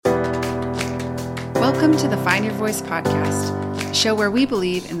Welcome to the Find Your Voice podcast, a show where we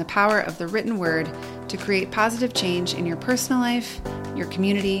believe in the power of the written word to create positive change in your personal life, your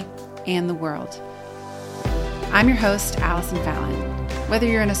community, and the world. I'm your host, Allison Fallon. Whether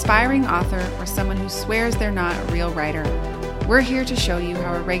you're an aspiring author or someone who swears they're not a real writer, we're here to show you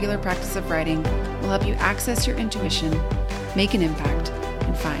how a regular practice of writing will help you access your intuition, make an impact,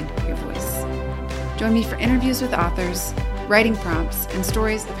 and find your voice. Join me for interviews with authors, writing prompts, and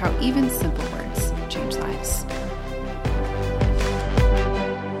stories of how even simple words change lives.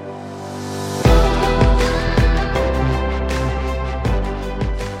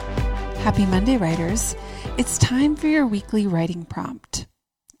 Happy Monday, writers. It's time for your weekly writing prompt.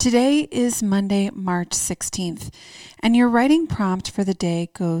 Today is Monday, March 16th, and your writing prompt for the day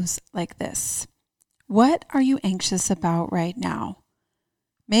goes like this. What are you anxious about right now?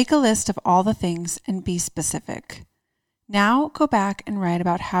 Make a list of all the things and be specific. Now go back and write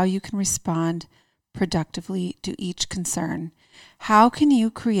about how you can respond productively to each concern. How can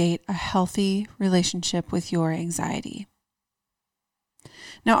you create a healthy relationship with your anxiety?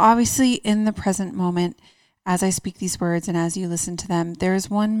 Now, obviously, in the present moment, as I speak these words and as you listen to them, there is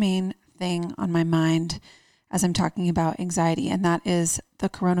one main thing on my mind as I'm talking about anxiety, and that is the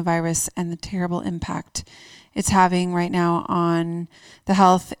coronavirus and the terrible impact it's having right now on the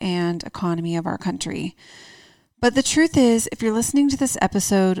health and economy of our country. But the truth is, if you're listening to this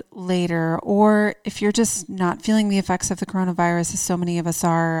episode later, or if you're just not feeling the effects of the coronavirus as so many of us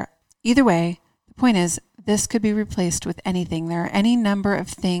are, either way, the point is, this could be replaced with anything. There are any number of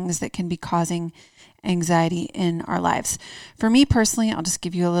things that can be causing anxiety in our lives. For me personally, I'll just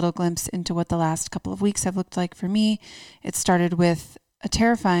give you a little glimpse into what the last couple of weeks have looked like for me. It started with a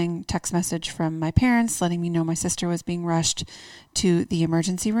terrifying text message from my parents letting me know my sister was being rushed to the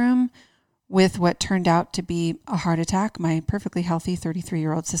emergency room with what turned out to be a heart attack. My perfectly healthy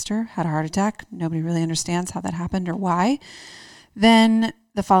 33-year-old sister had a heart attack. Nobody really understands how that happened or why. Then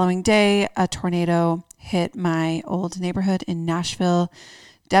the following day, a tornado hit my old neighborhood in Nashville,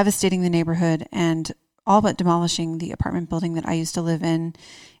 devastating the neighborhood and all but demolishing the apartment building that I used to live in.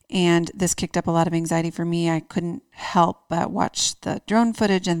 And this kicked up a lot of anxiety for me. I couldn't help but watch the drone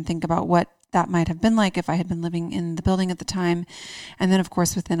footage and think about what that might have been like if I had been living in the building at the time. And then, of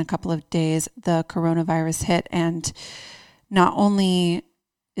course, within a couple of days, the coronavirus hit. And not only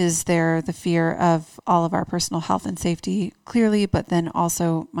is there the fear of all of our personal health and safety, clearly, but then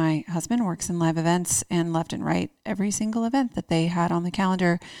also my husband works in live events, and left and right, every single event that they had on the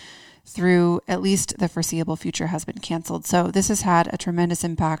calendar through at least the foreseeable future has been canceled. So this has had a tremendous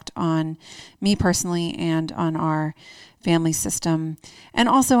impact on me personally and on our family system. And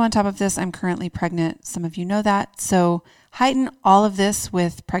also on top of this, I'm currently pregnant. Some of you know that. So heighten all of this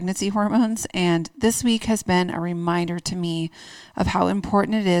with pregnancy hormones. And this week has been a reminder to me of how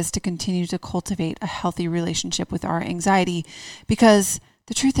important it is to continue to cultivate a healthy relationship with our anxiety, because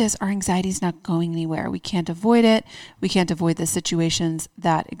the truth is, our anxiety is not going anywhere. We can't avoid it. We can't avoid the situations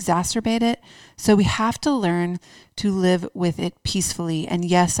that exacerbate it. So we have to learn to live with it peacefully. And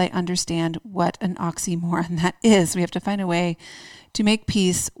yes, I understand what an oxymoron that is. We have to find a way to make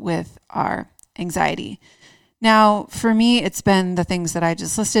peace with our anxiety. Now, for me, it's been the things that I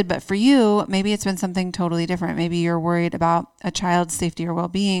just listed, but for you, maybe it's been something totally different. Maybe you're worried about a child's safety or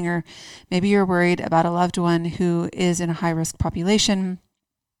well-being, or maybe you're worried about a loved one who is in a high-risk population.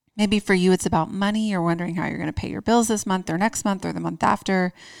 Maybe for you, it's about money. You're wondering how you're going to pay your bills this month or next month or the month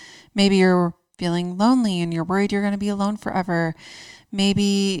after. Maybe you're feeling lonely and you're worried you're going to be alone forever.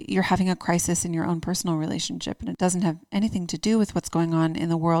 Maybe you're having a crisis in your own personal relationship and it doesn't have anything to do with what's going on in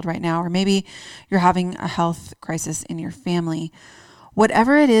the world right now. Or maybe you're having a health crisis in your family.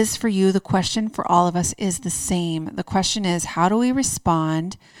 Whatever it is for you, the question for all of us is the same. The question is, how do we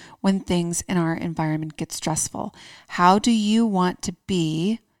respond when things in our environment get stressful? How do you want to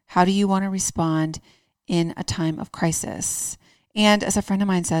be? How do you want to respond in a time of crisis? And as a friend of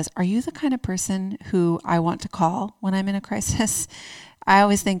mine says, are you the kind of person who I want to call when I'm in a crisis? I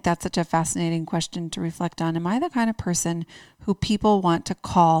always think that's such a fascinating question to reflect on. Am I the kind of person who people want to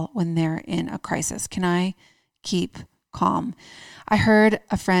call when they're in a crisis? Can I keep calm? I heard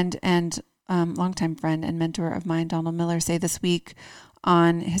a friend and longtime friend and mentor of mine, Donald Miller, say this week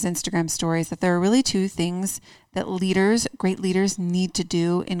on his Instagram stories that there are really two things that great leaders need to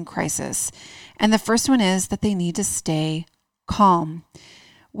do in crisis. And the first one is that they need to stay calm,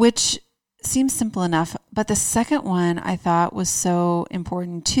 which seems simple enough. But the second one I thought was so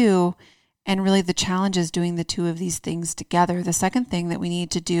important too. And really the challenge is doing the two of these things together. The second thing that we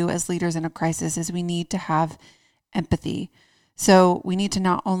need to do as leaders in a crisis is we need to have empathy. So we need to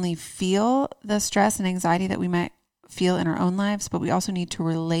not only feel the stress and anxiety that we might feel in our own lives, but we also need to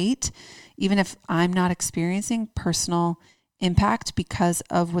relate even if I'm not experiencing personal impact because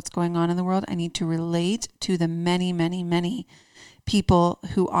of what's going on in the world, I need to relate to the many, many, many people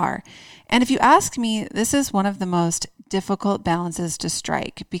who are. And if you ask me, this is one of the most difficult balances to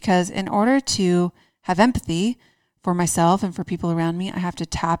strike, because in order to have empathy for myself and for people around me, I have to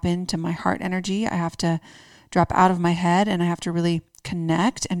tap into my heart energy. I have to drop out of my head and I have to really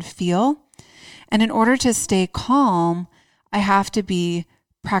connect and feel. And in order to stay calm, I have to be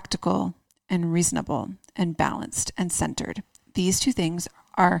practical and reasonable and balanced and centered. These two things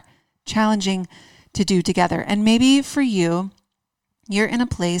are challenging to do together. And maybe for you, you're in a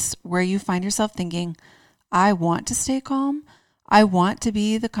place where you find yourself thinking, I want to stay calm. I want to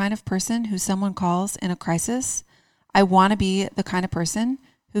be the kind of person who someone calls in a crisis. I want to be the kind of person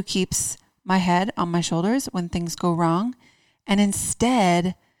who keeps my head on my shoulders when things go wrong. And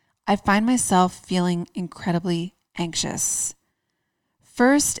instead, I find myself feeling incredibly anxious.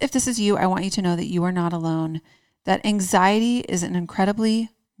 First, if this is you, I want you to know that you are not alone, that anxiety is an incredibly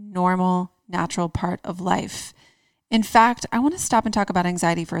normal, natural part of life. In fact, I want to stop and talk about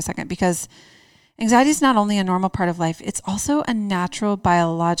anxiety for a second, because anxiety is not only a normal part of life, it's also a natural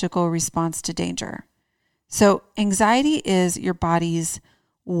biological response to danger. So anxiety is your body's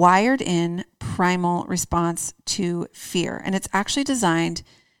wired in primal response to fear. And it's actually designed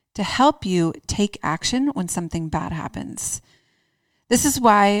to help you take action when something bad happens. This is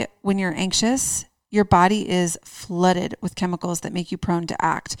why when you're anxious, your body is flooded with chemicals that make you prone to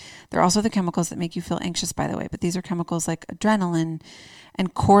act. They're also the chemicals that make you feel anxious, by the way, but these are chemicals like adrenaline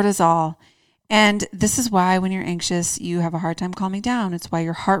and cortisol. And this is why when you're anxious, you have a hard time calming down. It's why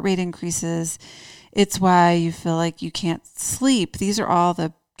your heart rate increases. It's why you feel like you can't sleep. These are all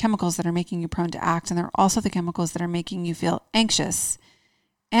the chemicals that are making you prone to act, and they're also the chemicals that are making you feel anxious.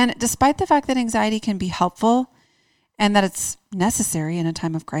 And despite the fact that anxiety can be helpful and that it's necessary in a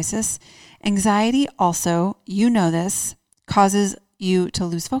time of crisis, anxiety also, you know this, causes you to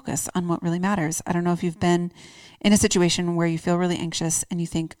lose focus on what really matters. I don't know if you've been in a situation where you feel really anxious and you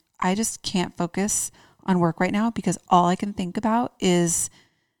think, I just can't focus on work right now because all I can think about is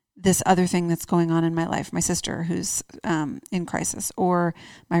this other thing that's going on in my life, my sister who's in crisis, or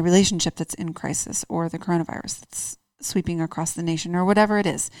my relationship that's in crisis, or the coronavirus that's sweeping across the nation, or whatever it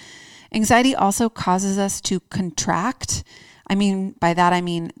is. Anxiety also causes us to contract. By that I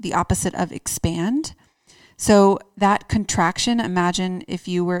mean the opposite of expand. So that contraction, imagine if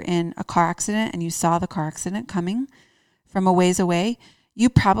you were in a car accident and you saw the car accident coming from a ways away, you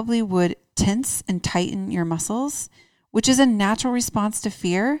probably would tense and tighten your muscles, which is a natural response to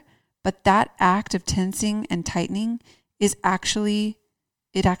fear. But that act of tensing and tightening it actually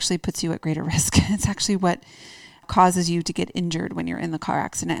puts you at greater risk. It's actually what causes you to get injured when you're in the car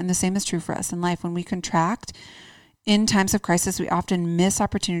accident. And the same is true for us in life. When we contract in times of crisis, we often miss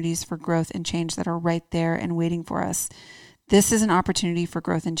opportunities for growth and change that are right there and waiting for us. This is an opportunity for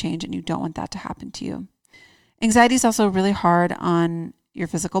growth and change, and you don't want that to happen to you. Anxiety is also really hard on your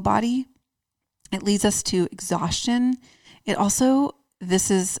physical body. It leads us to exhaustion.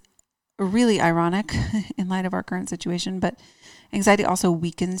 This is really ironic in light of our current situation, but anxiety also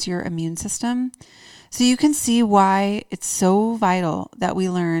weakens your immune system. So you can see why it's so vital that we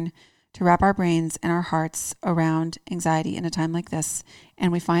learn to wrap our brains and our hearts around anxiety in a time like this,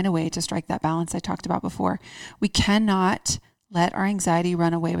 and we find a way to strike that balance I talked about before. We cannot let our anxiety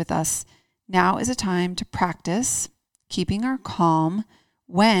run away with us. Now is a time to practice keeping our calm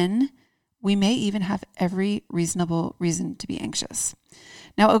when we may even have every reasonable reason to be anxious.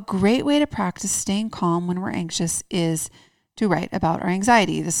 Now, a great way to practice staying calm when we're anxious is to write about our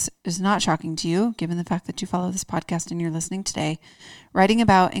anxiety. This is not shocking to you, given the fact that you follow this podcast and you're listening today. Writing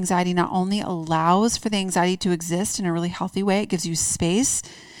about anxiety not only allows for the anxiety to exist in a really healthy way, it gives you space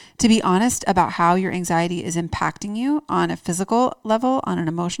to be honest about how your anxiety is impacting you on a physical level, on an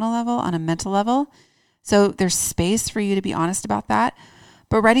emotional level, on a mental level. So there's space for you to be honest about that.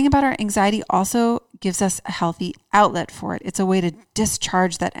 But writing about our anxiety also gives us a healthy outlet for it. It's a way to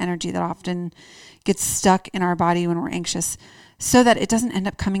discharge that energy that often gets stuck in our body when we're anxious, so that it doesn't end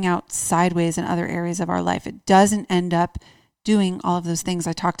up coming out sideways in other areas of our life. It doesn't end up doing all of those things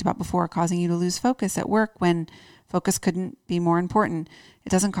I talked about before, causing you to lose focus at work when focus couldn't be more important. It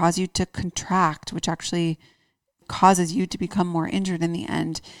doesn't cause you to contract, which actually causes you to become more injured in the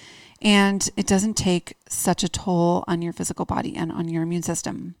end. And it doesn't take such a toll on your physical body and on your immune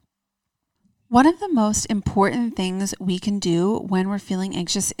system. One of the most important things we can do when we're feeling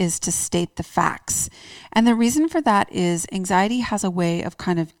anxious is to state the facts. And the reason for that is anxiety has a way of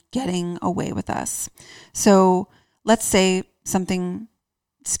kind of getting away with us. So let's say something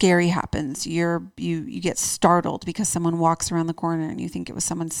scary happens. You get startled because someone walks around the corner and you think it was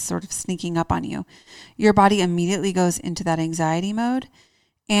someone sort of sneaking up on you. Your body immediately goes into that anxiety mode,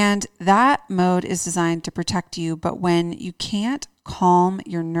 and that mode is designed to protect you. But when you can't calm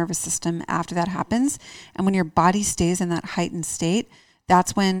your nervous system after that happens, and when your body stays in that heightened state,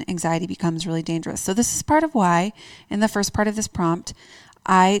 that's when anxiety becomes really dangerous. So this is part of why in the first part of this prompt,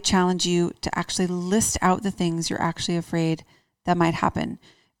 I challenge you to actually list out the things you're actually afraid that might happen.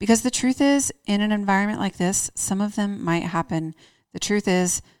 Because the truth is, in an environment like this, some of them might happen. The truth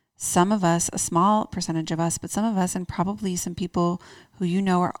is, some of us, a small percentage of us, but some of us, and probably some people who you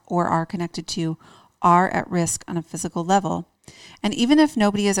know or are connected to, are at risk on a physical level. And even if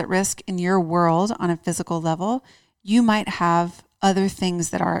nobody is at risk in your world on a physical level, you might have other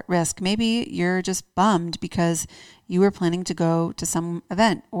things that are at risk. Maybe you're just bummed because you were planning to go to some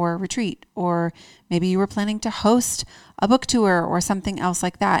event or retreat, or maybe you were planning to host a book tour or something else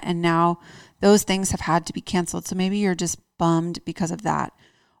like that. And now those things have had to be canceled. So maybe you're just bummed because of that.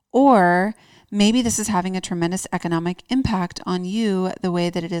 Or maybe this is having a tremendous economic impact on you the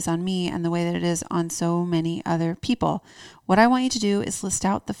way that it is on me and the way that it is on so many other people. What I want you to do is list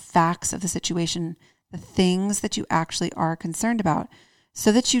out the facts of the situation, the things that you actually are concerned about,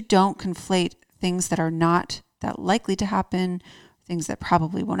 so that you don't conflate things that are not that likely to happen, things that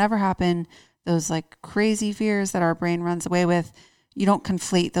probably won't ever happen, those like crazy fears that our brain runs away with. You don't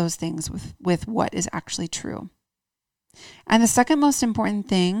conflate those things with what is actually true. And the second most important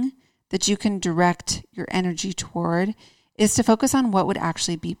thing that you can direct your energy toward is to focus on what would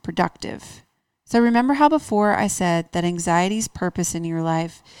actually be productive. So remember how before I said that anxiety's purpose in your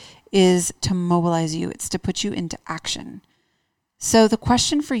life is to mobilize you. It's to put you into action. So the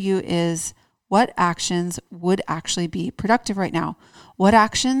question for you is, what actions would actually be productive right now? What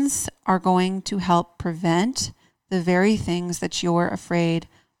actions are going to help prevent the very things that you're afraid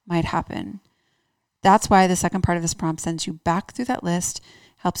might happen? That's why the second part of this prompt sends you back through that list,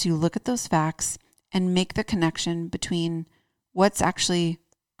 helps you look at those facts and make the connection between what's actually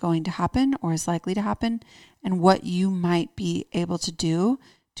going to happen or is likely to happen and what you might be able to do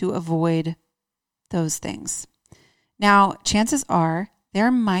to avoid those things. Now, chances are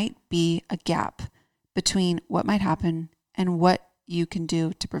there might be a gap between what might happen and what you can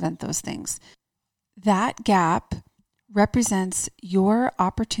do to prevent those things. That gap represents your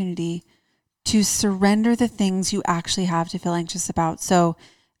opportunity to surrender the things you actually have to feel anxious about. So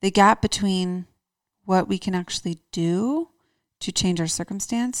the gap between what we can actually do to change our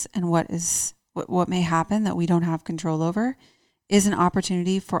circumstance and what may happen that we don't have control over is an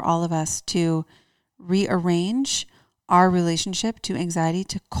opportunity for all of us to rearrange our relationship to anxiety,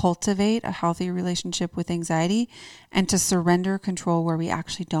 to cultivate a healthy relationship with anxiety, and to surrender control where we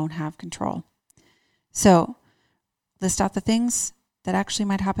actually don't have control. So list out the things that actually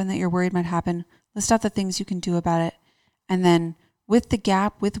might happen that you're worried might happen. List out the things you can do about it. And then with the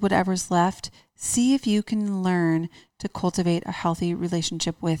gap, with whatever's left, see if you can learn to cultivate a healthy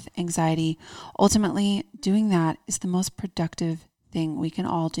relationship with anxiety. Ultimately, doing that is the most productive thing we can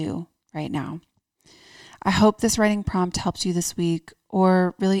all do right now. I hope this writing prompt helps you this week,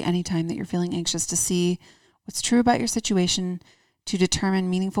 or really any time that you're feeling anxious, to see what's true about your situation, to determine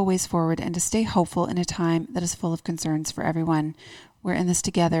meaningful ways forward, and to stay hopeful in a time that is full of concerns for everyone. We're in this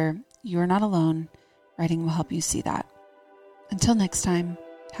together. You're not alone. Writing will help you see that. Until next time,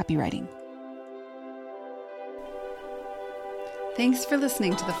 happy writing. Thanks for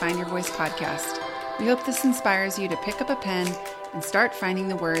listening to the Find Your Voice podcast. We hope this inspires you to pick up a pen and start finding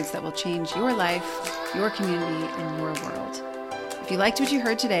the words that will change your life, your community, and your world. If you liked what you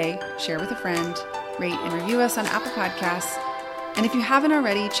heard today, share with a friend, rate and review us on Apple Podcasts, and if you haven't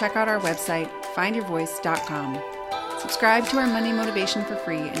already, check out our website, findyourvoice.com. Subscribe to our Monday Motivation for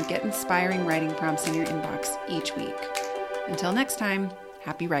free and get inspiring writing prompts in your inbox each week. Until next time,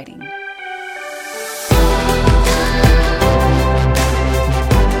 happy writing.